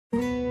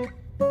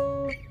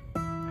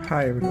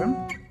Hi everyone,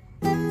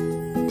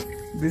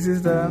 this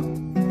is the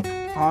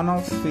on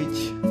off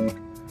switch,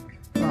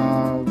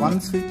 one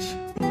switch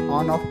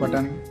on off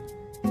button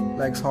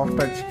like soft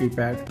touch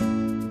keypad.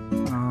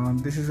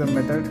 This is a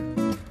method,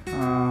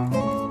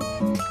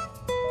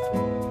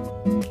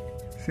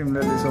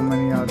 similarly so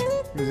many are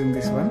using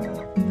this one.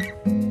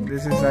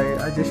 This is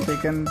I just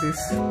taken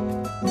this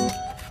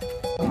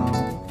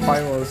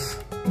 5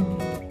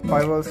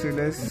 volts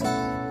relays, 2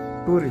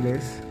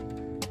 relays,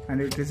 and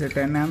it is a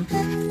 10 amps.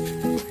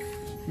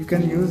 You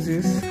can use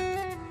this, you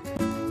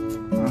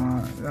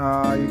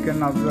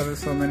can observe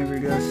so many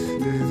videos.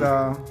 This is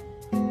a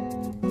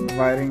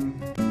wiring,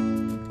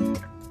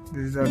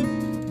 this is a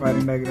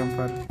wiring diagram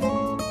for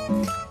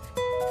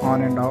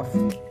on and off.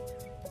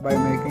 By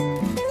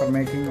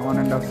making on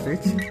and off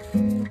switch, this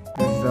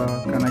is the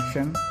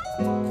connection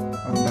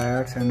of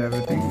diodes and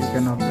everything you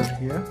can observe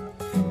here.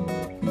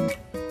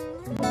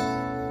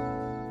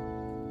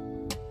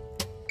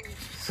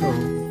 So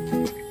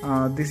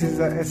this is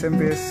the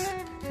SMPS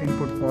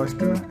input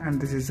positive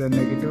and this is a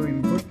negative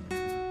input,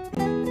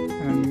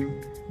 and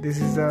this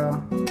is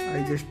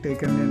I just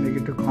taken the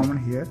negative common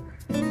here,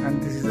 and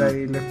this is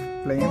I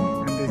left plain,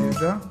 and this is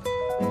the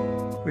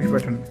push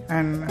button,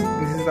 and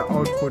this is the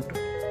output.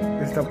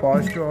 This is the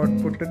positive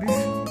output to this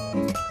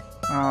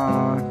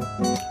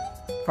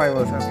 5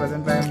 volts. At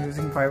present I am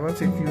using 5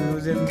 volts. If you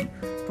use in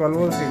 12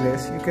 volts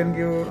relays, you can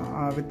give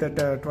with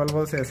that 12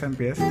 volts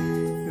SMPS,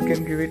 you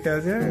can give it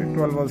as a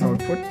 12 volts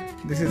output.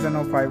 This is a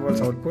now 5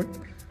 volts output.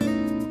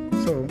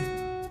 So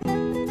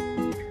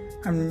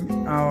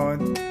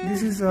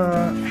this is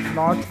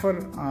not for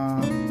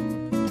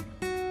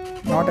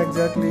not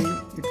exactly,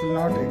 it will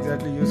not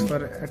exactly use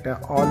for at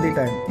all the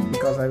time,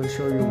 because I will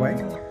show you why.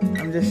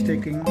 I'm just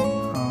taking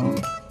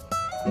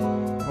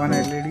one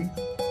LED,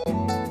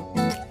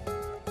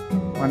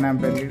 1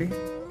 amp LED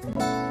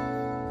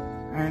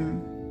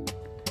and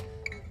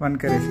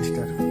 1K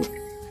resistor.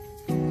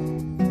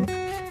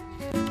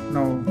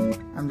 Now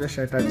I'm just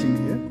attaching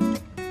here.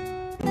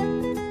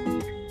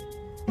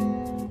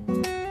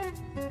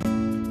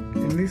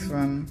 In this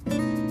one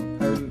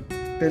I will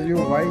tell you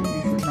why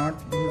you should not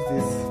use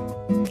this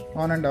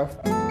on and off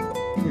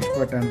push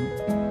button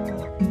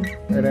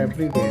at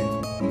every day.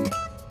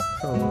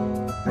 So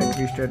I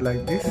twisted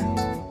like this.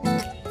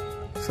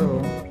 So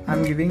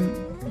I'm giving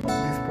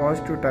this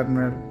positive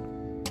terminal,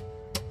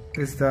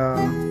 this is the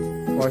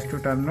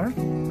positive terminal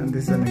and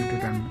this is the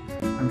negative terminal.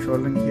 I'm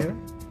soldering here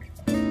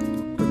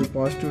to the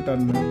positive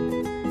terminal.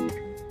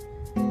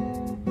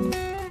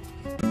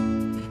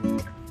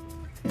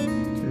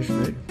 Just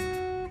wait.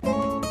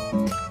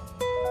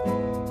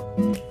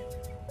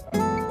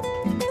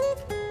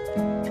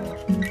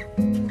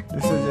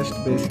 This is just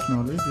basic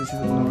knowledge. This is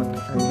not,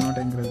 I will not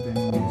encourage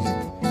any music.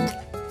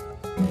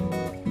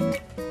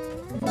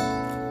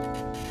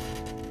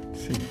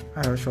 See, I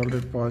have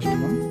soldered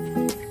positive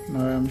one.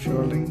 Now I am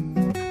soldering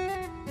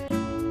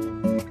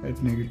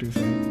at negative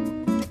side.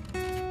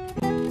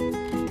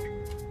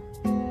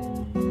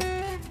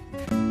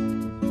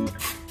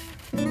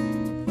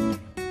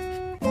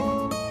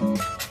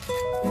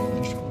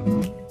 Just hold on.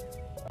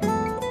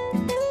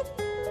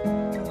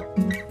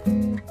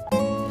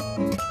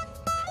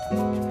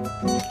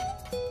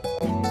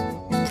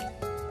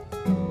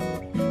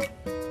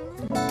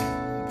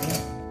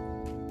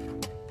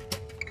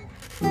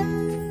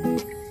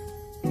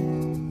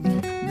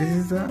 This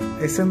is the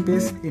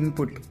SMPS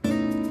input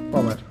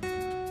power.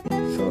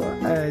 So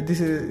this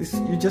is,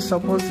 you just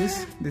suppose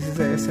this is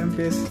the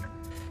SMPS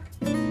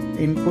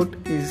input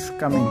is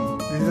coming.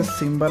 This is a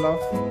symbol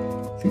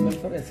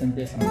for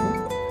SMPS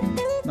input.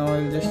 Now I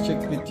will just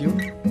check with you.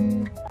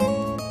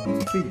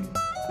 See,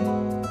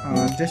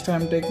 just I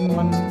am taking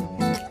one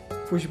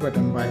push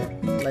button by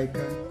like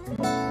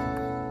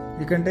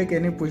you can take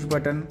any push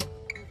button.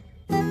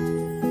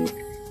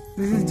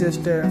 This is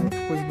just a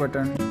push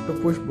button to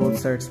push both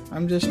sides.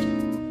 I'm just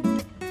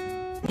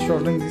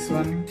soldering this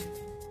one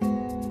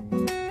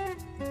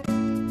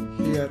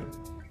here.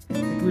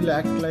 It will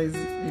act like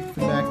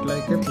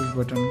a push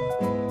button.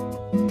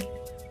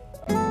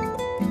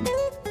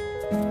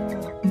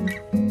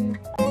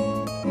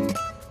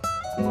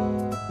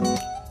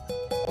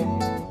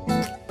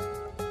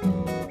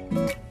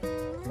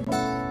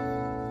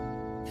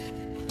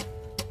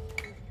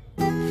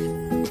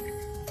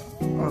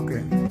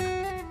 Okay.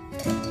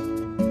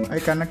 I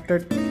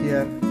connected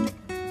here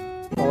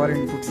power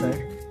input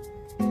side.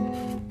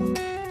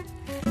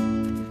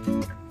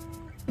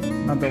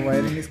 Now the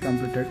wiring is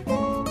completed.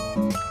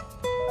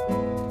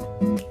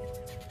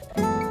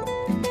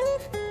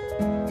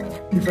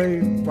 If I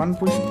one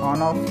push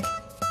on off,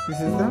 this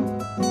is the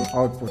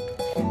output.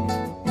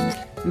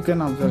 You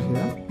can observe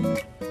here.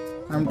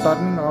 I am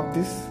turning off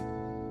this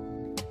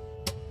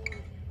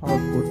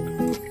output.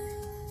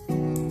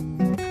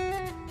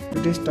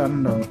 It is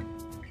turned off.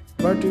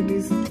 But it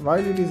is,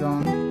 while it is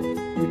on,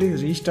 it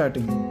is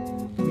restarting.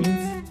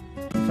 Means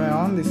if I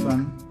on this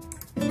one,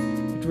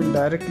 it will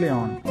directly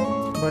on.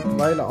 But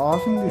while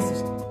offing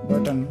this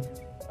button,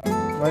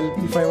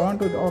 if I want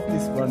to off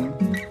this button,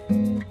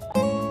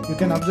 you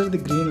can observe the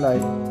green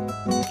light.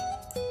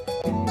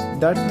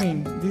 That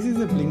means this is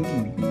a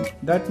blinking.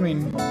 That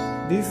means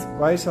these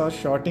wires are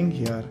shorting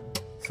here.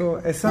 So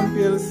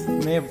SMPS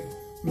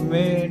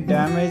may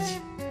damage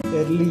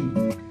early,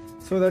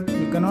 so that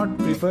you cannot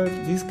prefer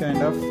this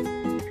kind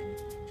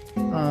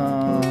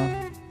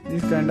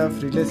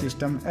of relay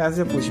system as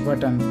a push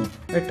button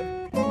at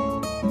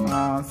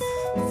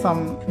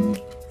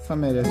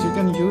some areas. You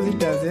can use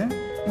it as a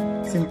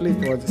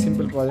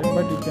simple project,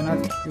 but you cannot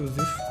use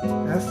this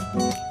as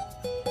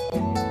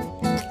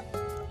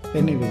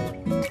anywhere.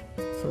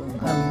 So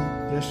I am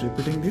just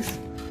repeating this.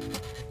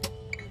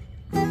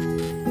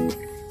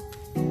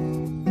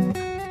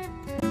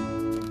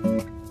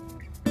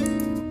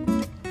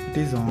 It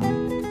is on,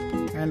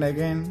 and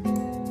again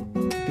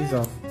it is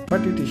off,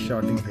 but it is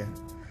shorting here.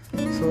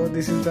 So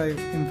this is the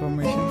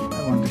information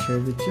I want to share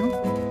with you.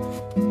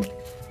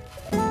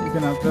 You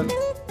can observe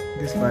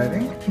this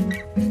wiring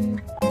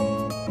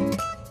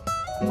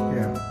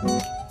here.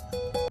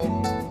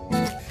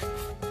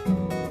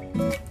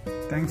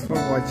 Thanks for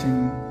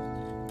watching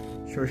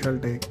Social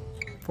Tech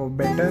for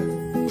better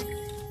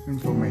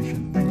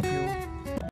information. Thank you.